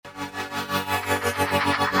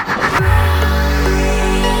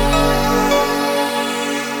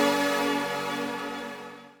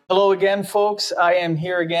again, folks. I am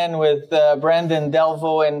here again with Brandon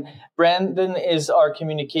Delvo, and Brandon is our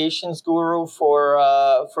communications guru for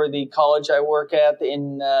the college I work at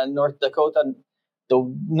in North Dakota,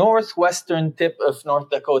 the northwestern tip of North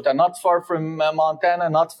Dakota, not far from Montana,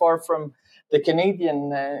 not far from the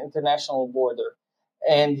Canadian international border.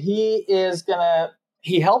 And he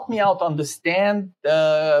helped me out understand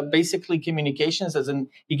basically communications,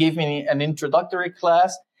 he gave me an introductory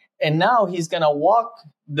class. And now he's going to walk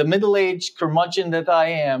the middle-aged curmudgeon that I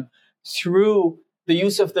am through the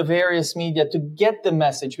use of the various media to get the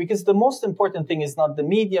message. Because the most important thing is not the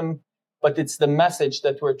medium, but it's the message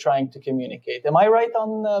that we're trying to communicate. Am I right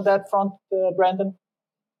on that front, Brandon?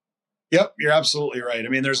 Yep, you're absolutely right. I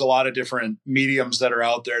mean, there's a lot of different mediums that are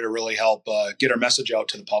out there to really help get our message out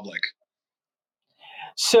to the public.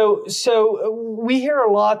 So we hear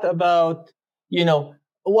a lot about,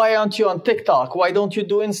 why aren't you on TikTok? Why don't you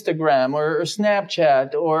do Instagram or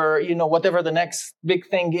Snapchat or, whatever the next big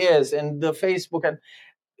thing is, and the Facebook? And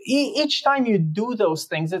each time you do those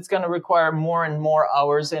things, it's going to require more and more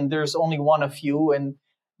hours, and there's only one of you. And,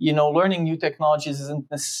 learning new technologies isn't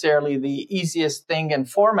necessarily the easiest thing, and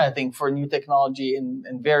formatting for new technology and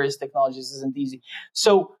various technologies isn't easy.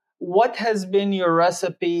 So what has been your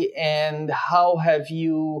recipe, and how have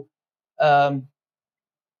you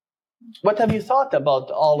what have you thought about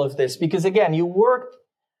all of this? Because again, you worked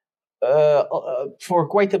for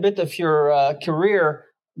quite a bit of your career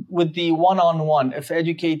with the one-on-one of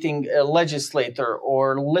educating a legislator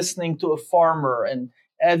or listening to a farmer and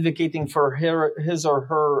advocating for his or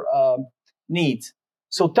her needs.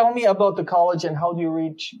 So tell me about the college, and how do you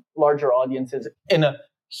reach larger audiences in a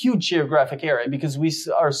huge geographic area? Because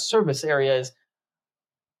our service area is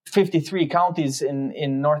 53 counties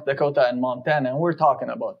in North Dakota and Montana, and we're talking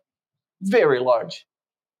about very large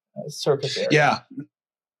surface area.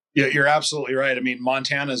 Yeah, you're absolutely right. I mean,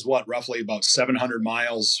 Montana is roughly about 700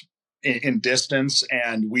 miles in distance,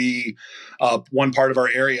 and we one part of our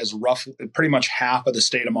area is roughly pretty much half of the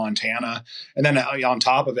state of Montana, and then on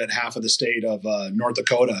top of it, half of the state of North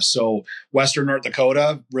Dakota. So Western North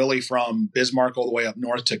Dakota, really from Bismarck all the way up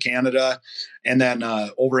north to Canada, and then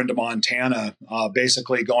over into Montana,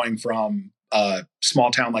 basically going from a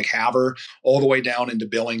small town like Havre all the way down into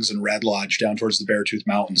Billings and Red Lodge down towards the Beartooth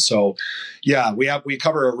Mountains. So yeah, we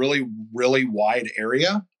cover a really, really wide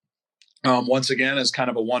area. Once again, as kind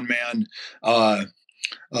of a one-man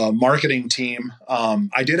marketing team.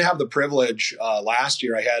 I did have the privilege last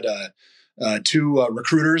year. I had two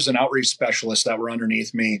recruiters and outreach specialists that were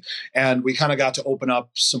underneath me, and we kind of got to open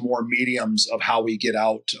up some more mediums of how we get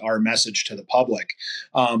out our message to the public.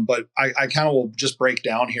 But I kind of will just break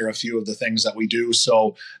down here a few of the things that we do.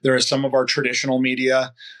 So there is some of our traditional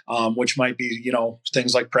media, which might be,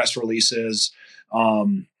 things like press releases,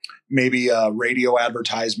 maybe radio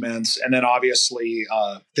advertisements, and then obviously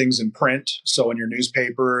things in print. So in your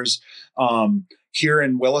newspapers, here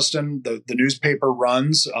in Williston, the newspaper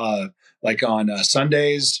runs like on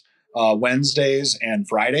Sundays, Wednesdays, and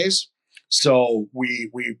Fridays. So we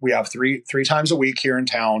have three times a week here in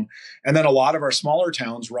town, and then a lot of our smaller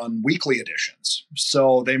towns run weekly editions.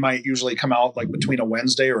 So they might usually come out like between a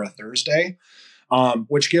Wednesday or a Thursday.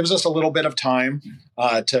 Which gives us a little bit of time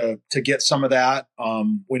to get some of that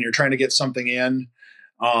when you're trying to get something in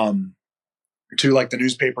to like the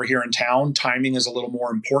newspaper here in town. Timing is a little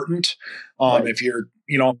more important. Right. If you're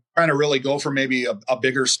trying to really go for maybe a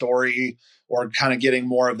bigger story, or kind of getting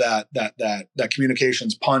more of that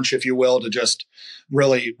communications punch, if you will, to just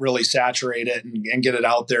really, really saturate it and get it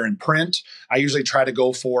out there in print. I usually try to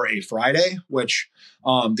go for a Friday, which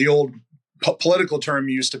the old political term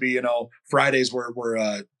used to be, Fridays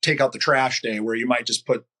were take out the trash day, where you might just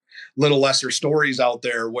put little lesser stories out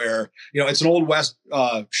there where, it's an old West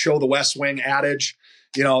show the West Wing adage,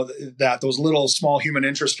 that those little small human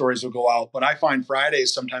interest stories will go out. But I find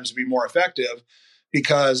Fridays sometimes to be more effective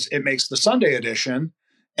because it makes the Sunday edition.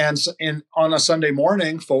 And on a Sunday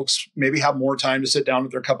morning, folks maybe have more time to sit down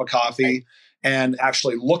with their cup of coffee and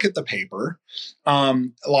actually look at the paper.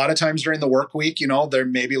 A lot of times during the work week, they're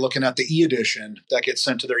maybe looking at the e-edition that gets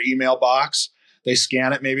sent to their email box. They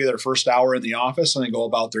scan it maybe their first hour in the office and they go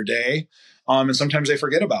about their day. And sometimes they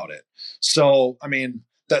forget about it. So, I mean,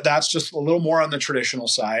 that's just a little more on the traditional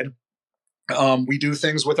side. We do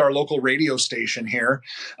things with our local radio station here.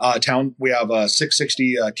 We have a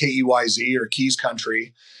 660 KEYZ or Keys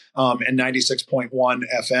Country and 96.1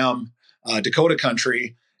 FM Dakota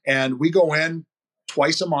Country. And we go in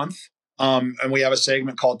twice a month, and we have a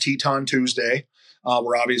segment called Teton Tuesday.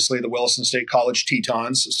 We're obviously the Williston State College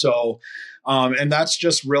Tetons. So, and that's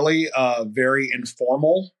just really very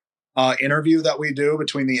informal interview that we do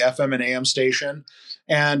between the FM and AM station.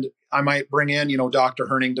 And I might bring in, Dr.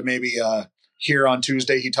 Herning to maybe here on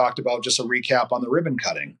Tuesday, he talked about just a recap on the ribbon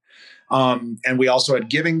cutting. And we also had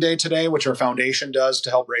Giving Day today, which our foundation does to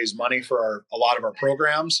help raise money for a lot of our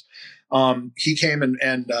programs. He came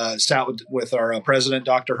and sat with our president,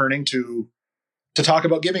 Dr. Herning, to talk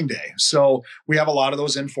about Giving Day. So we have a lot of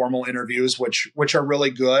those informal interviews, which are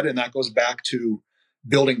really good. And that goes back to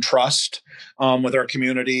building trust with our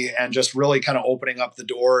community and just really kind of opening up the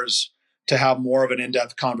doors to have more of an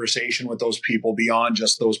in-depth conversation with those people beyond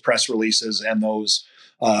just those press releases and those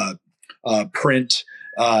print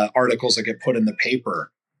articles that get put in the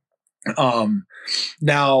paper.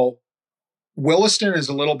 Now, Williston is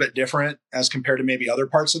a little bit different as compared to maybe other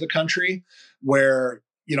parts of the country where,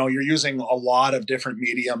 you're using a lot of different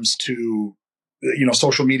mediums to,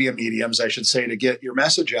 social media mediums, I should say, to get your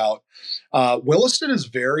message out. Williston is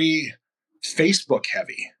very Facebook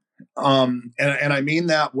heavy. And I mean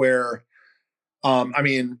that where,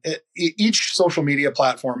 each social media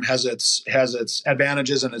platform has its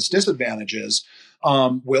advantages and its disadvantages.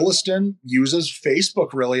 Williston uses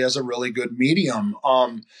Facebook really as a really good medium.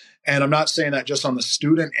 And I'm not saying that just on the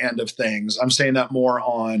student end of things. I'm saying that more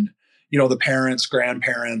on, the parents,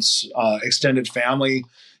 grandparents, extended family.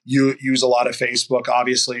 You use a lot of Facebook,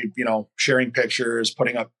 obviously, sharing pictures,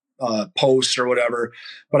 putting up posts or whatever.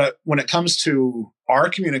 But when it comes to our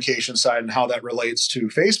communication side and how that relates to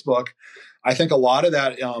Facebook, I think a lot of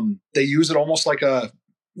that, they use it almost like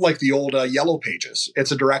the old Yellow Pages.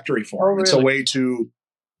 It's a directory form. Oh, really? It's a way to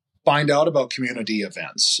find out about community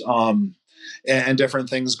events and different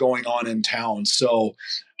things going on in town. So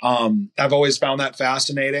I've always found that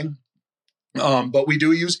fascinating. But we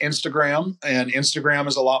do use Instagram, and Instagram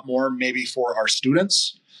is a lot more maybe for our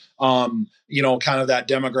students. Kind of that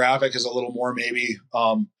demographic is a little more maybe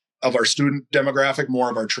of our student demographic,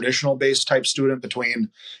 more of our traditional based type student between,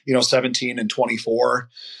 17 and 24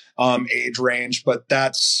 age range. But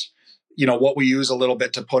that's, what we use a little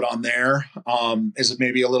bit to put on there is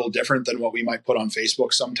maybe a little different than what we might put on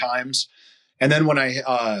Facebook sometimes. And then when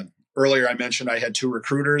earlier I mentioned I had 2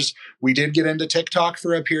 recruiters, we did get into TikTok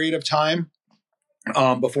for a period of time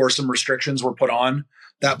before some restrictions were put on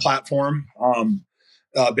that platform.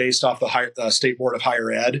 Based off the State Board of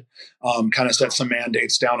Higher Ed, kind of set some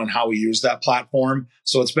mandates down on how we use that platform.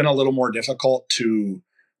 So it's been a little more difficult to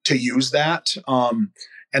use that.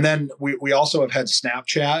 And then we also have had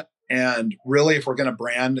Snapchat. And really, if we're going to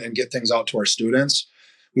brand and get things out to our students,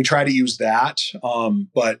 we try to use that.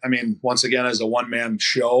 But once again, as a one-man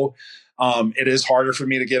show, it is harder for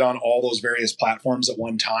me to get on all those various platforms at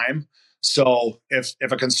one time. So if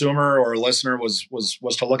a consumer or a listener was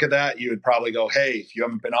to look at that, you would probably go, hey, if you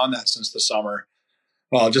haven't been on that since the summer,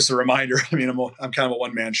 well, just a reminder, I'm kind of a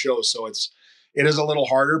one-man show, so it is a little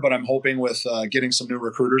harder, but I'm hoping with getting some new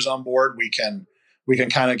recruiters on board, we can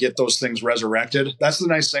kind of get those things resurrected. That's the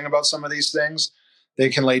nice thing about some of these things. They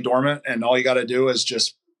can lay dormant, and all you got to do is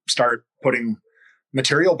just start putting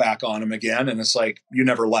material back on them again. And it's like, you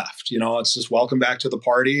never left, it's just welcome back to the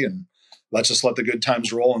party, and let's just let the good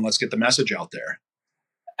times roll and let's get the message out there.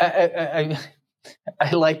 I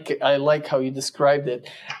like how you described it,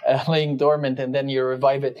 laying dormant, and then you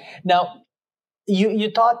revive it. Now, you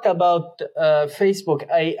talked about Facebook.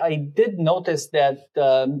 I did notice that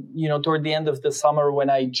toward the end of the summer when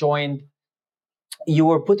I joined, you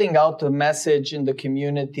were putting out a message in the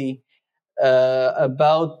community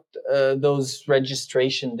about those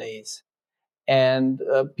registration days. And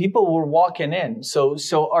people were walking in. So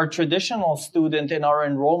our traditional student in our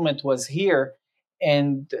enrollment was here.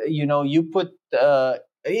 And, you put,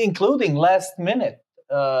 including last minute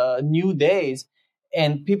new days,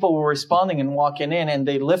 and people were responding and walking in, and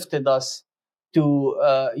they lifted us to,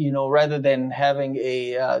 rather than having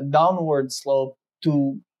a downward slope,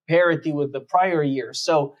 to parity with the prior year.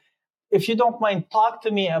 So if you don't mind, talk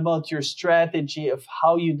to me about your strategy of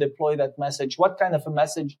how you deploy that message. What kind of a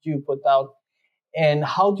message do you put out? And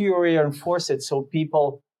how do you reinforce it so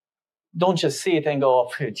people don't just see it and go,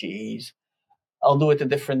 oh, geez, I'll do it a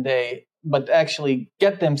different day, but actually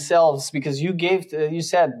get themselves, because you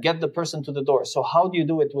said, get the person to the door. So how do you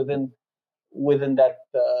do it within that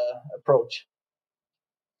approach?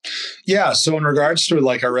 Yeah. So in regards to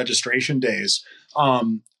like our registration days,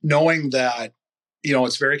 knowing that,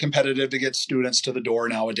 it's very competitive to get students to the door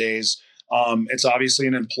nowadays. It's obviously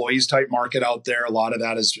an employees type market out there. A lot of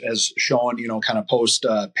that is shown, kind of post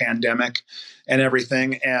pandemic and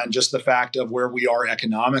everything. And just the fact of where we are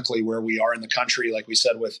economically, where we are in the country, like we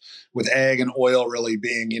said, with ag and oil really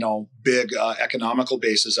being, big economical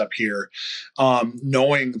bases up here,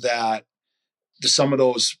 knowing that some of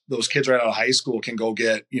those kids right out of high school can go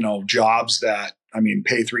get, jobs that,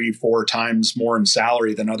 pay 3-4 times more in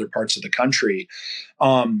salary than other parts of the country.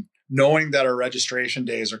 Knowing that our registration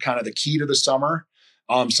days are kind of the key to the summer.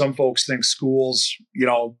 Some folks think schools,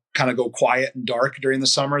 kind of go quiet and dark during the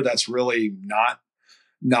summer. That's really not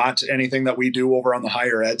anything that we do over on the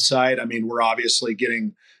higher ed side. We're obviously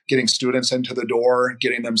getting students into the door,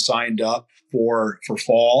 getting them signed up for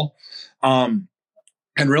fall.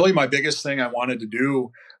 And really my biggest thing I wanted to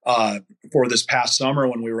do for this past summer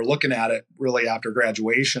when we were looking at it really after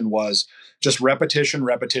graduation was just repetition.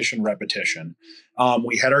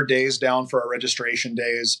 We had our days down for our registration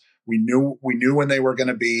days. We knew when they were going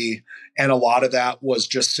to be. And a lot of that was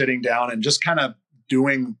just sitting down and just kind of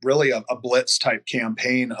doing really a blitz type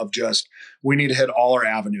campaign of just, we need to hit all our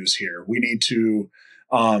avenues here. We need to,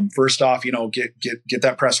 first off, get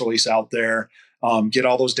that press release out there, get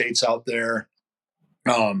all those dates out there.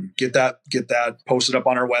 Get that posted up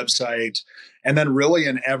on our website. And then really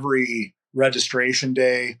in every registration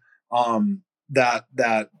day,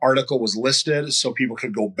 that article was listed so people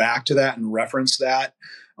could go back to that and reference that,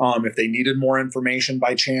 if they needed more information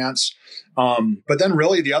by chance. But then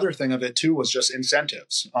really the other thing of it too was just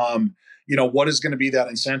incentives. What is going to be that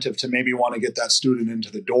incentive to maybe want to get that student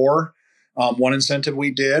into the door? One incentive we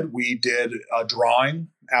did a drawing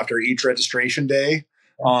after each registration day,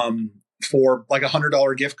 for like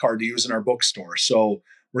 $100 gift card to use in our bookstore. So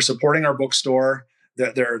we're supporting our bookstore.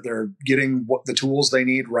 They're getting what the tools they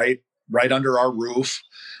need right under our roof.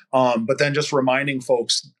 But then just reminding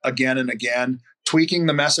folks again and again, tweaking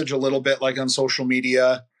the message a little bit like on social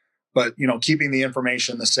media, but keeping the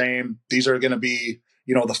information the same. These are going to be,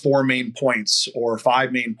 the 4 main points or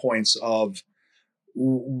 5 main points of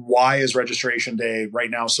why is registration day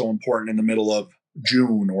right now so important in the middle of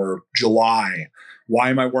June or July? Why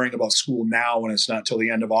am I worrying about school now when it's not till the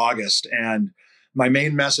end of August? And my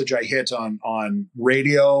main message I hit on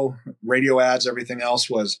radio ads, everything else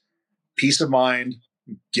was peace of mind,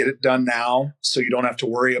 get it done now so you don't have to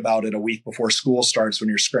worry about it a week before school starts when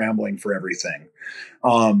you're scrambling for everything.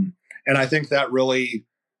 And I think that really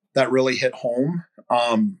hit home.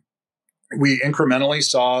 We incrementally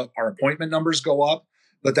saw our appointment numbers go up,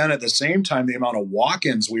 but then at the same time, the amount of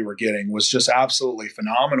walk-ins we were getting was just absolutely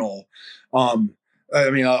phenomenal.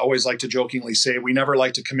 I always like to jokingly say we never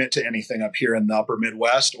like to commit to anything up here in the upper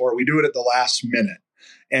Midwest, or we do it at the last minute.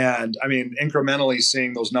 And incrementally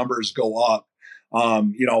seeing those numbers go up,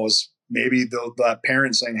 was maybe the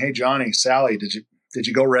parent saying, "Hey, Johnny, Sally, did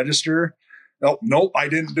you go register?" Oh, nope, I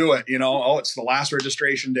didn't do it. It's the last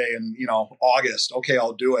registration day in, August. Okay,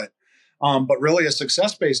 I'll do it. But really a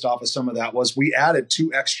success based off of some of that was we added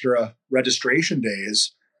 2 extra registration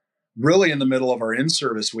days really in the middle of our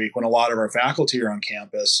in-service week when a lot of our faculty are on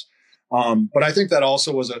campus. But I think that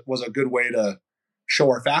also was a good way to show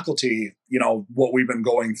our faculty, what we've been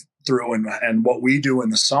going through and what we do in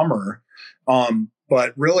the summer.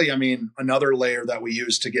 But really, another layer that we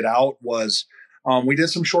used to get out was we did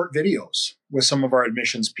some short videos with some of our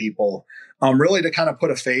admissions people, really to kind of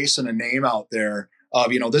put a face and a name out there of,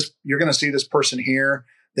 this, you're going to see this person here.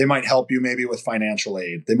 They might help you maybe with financial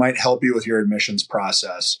aid. They might help you with your admissions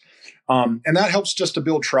process. And that helps just to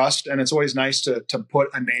build trust. And it's always nice to put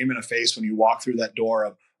a name and a face when you walk through that door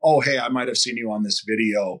of, oh, hey, I might have seen you on this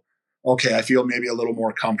video. Okay, I feel maybe a little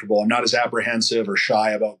more comfortable. I'm not as apprehensive or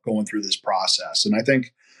shy about going through this process. And I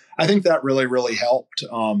think that really, really helped.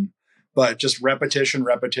 But just repetition,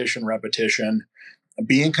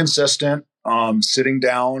 being consistent, sitting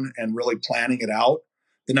down and really planning it out.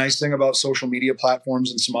 The nice thing about social media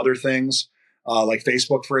platforms and some other things, like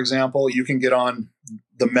Facebook, for example, you can get on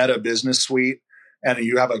the Meta Business Suite and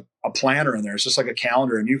you have a planner in there. It's just like a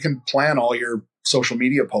calendar and you can plan all your social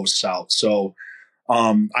media posts out. So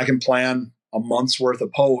I can plan a month's worth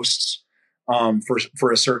of posts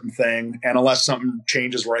for a certain thing. And unless something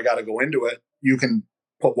changes where I got to go into it, you can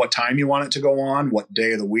put what time you want it to go on, what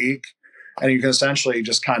day of the week. And you can essentially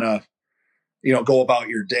just kind of, go about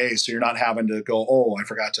your day. So you're not having to go, oh, I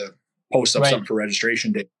forgot to post up something for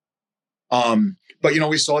registration day. But,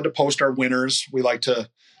 we still had to post our winners. We like to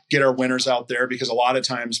get our winners out there because a lot of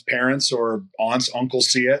times parents or aunts, uncles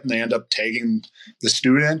see it and they end up tagging the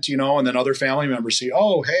student, and then other family members see,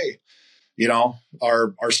 oh, hey,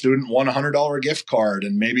 our student won $100 gift card.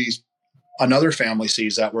 And maybe another family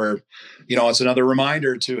sees that where, it's another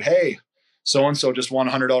reminder to, hey, so-and-so just won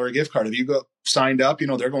 $100 gift card. If you signed up,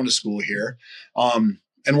 they're going to school here. And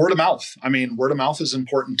word of mouth. Word of mouth is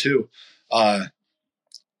important too.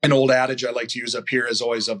 An old adage I like to use up here is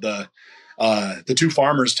always of the the two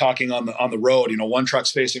farmers talking on the road. One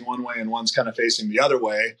truck's facing one way and one's kind of facing the other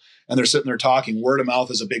way, and they're sitting there talking. Word of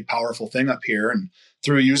mouth is a big, powerful thing up here, and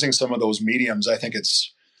through using some of those mediums, I think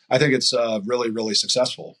it's really, really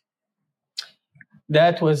successful.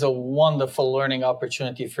 That was a wonderful learning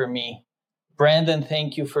opportunity for me. Brandon,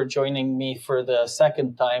 thank you for joining me for the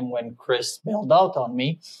second time when Chris bailed out on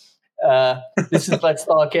me. This is Let's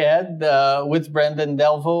Talk Ed with Brandon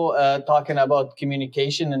Delvaux, talking about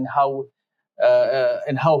communication and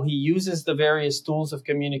how he uses the various tools of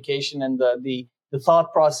communication and the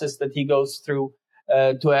thought process that he goes through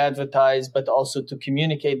to advertise, but also to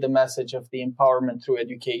communicate the message of the empowerment through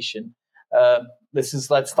education. This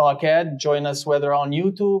is Let's Talk Ed. Join us whether on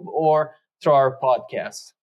YouTube or through our podcast.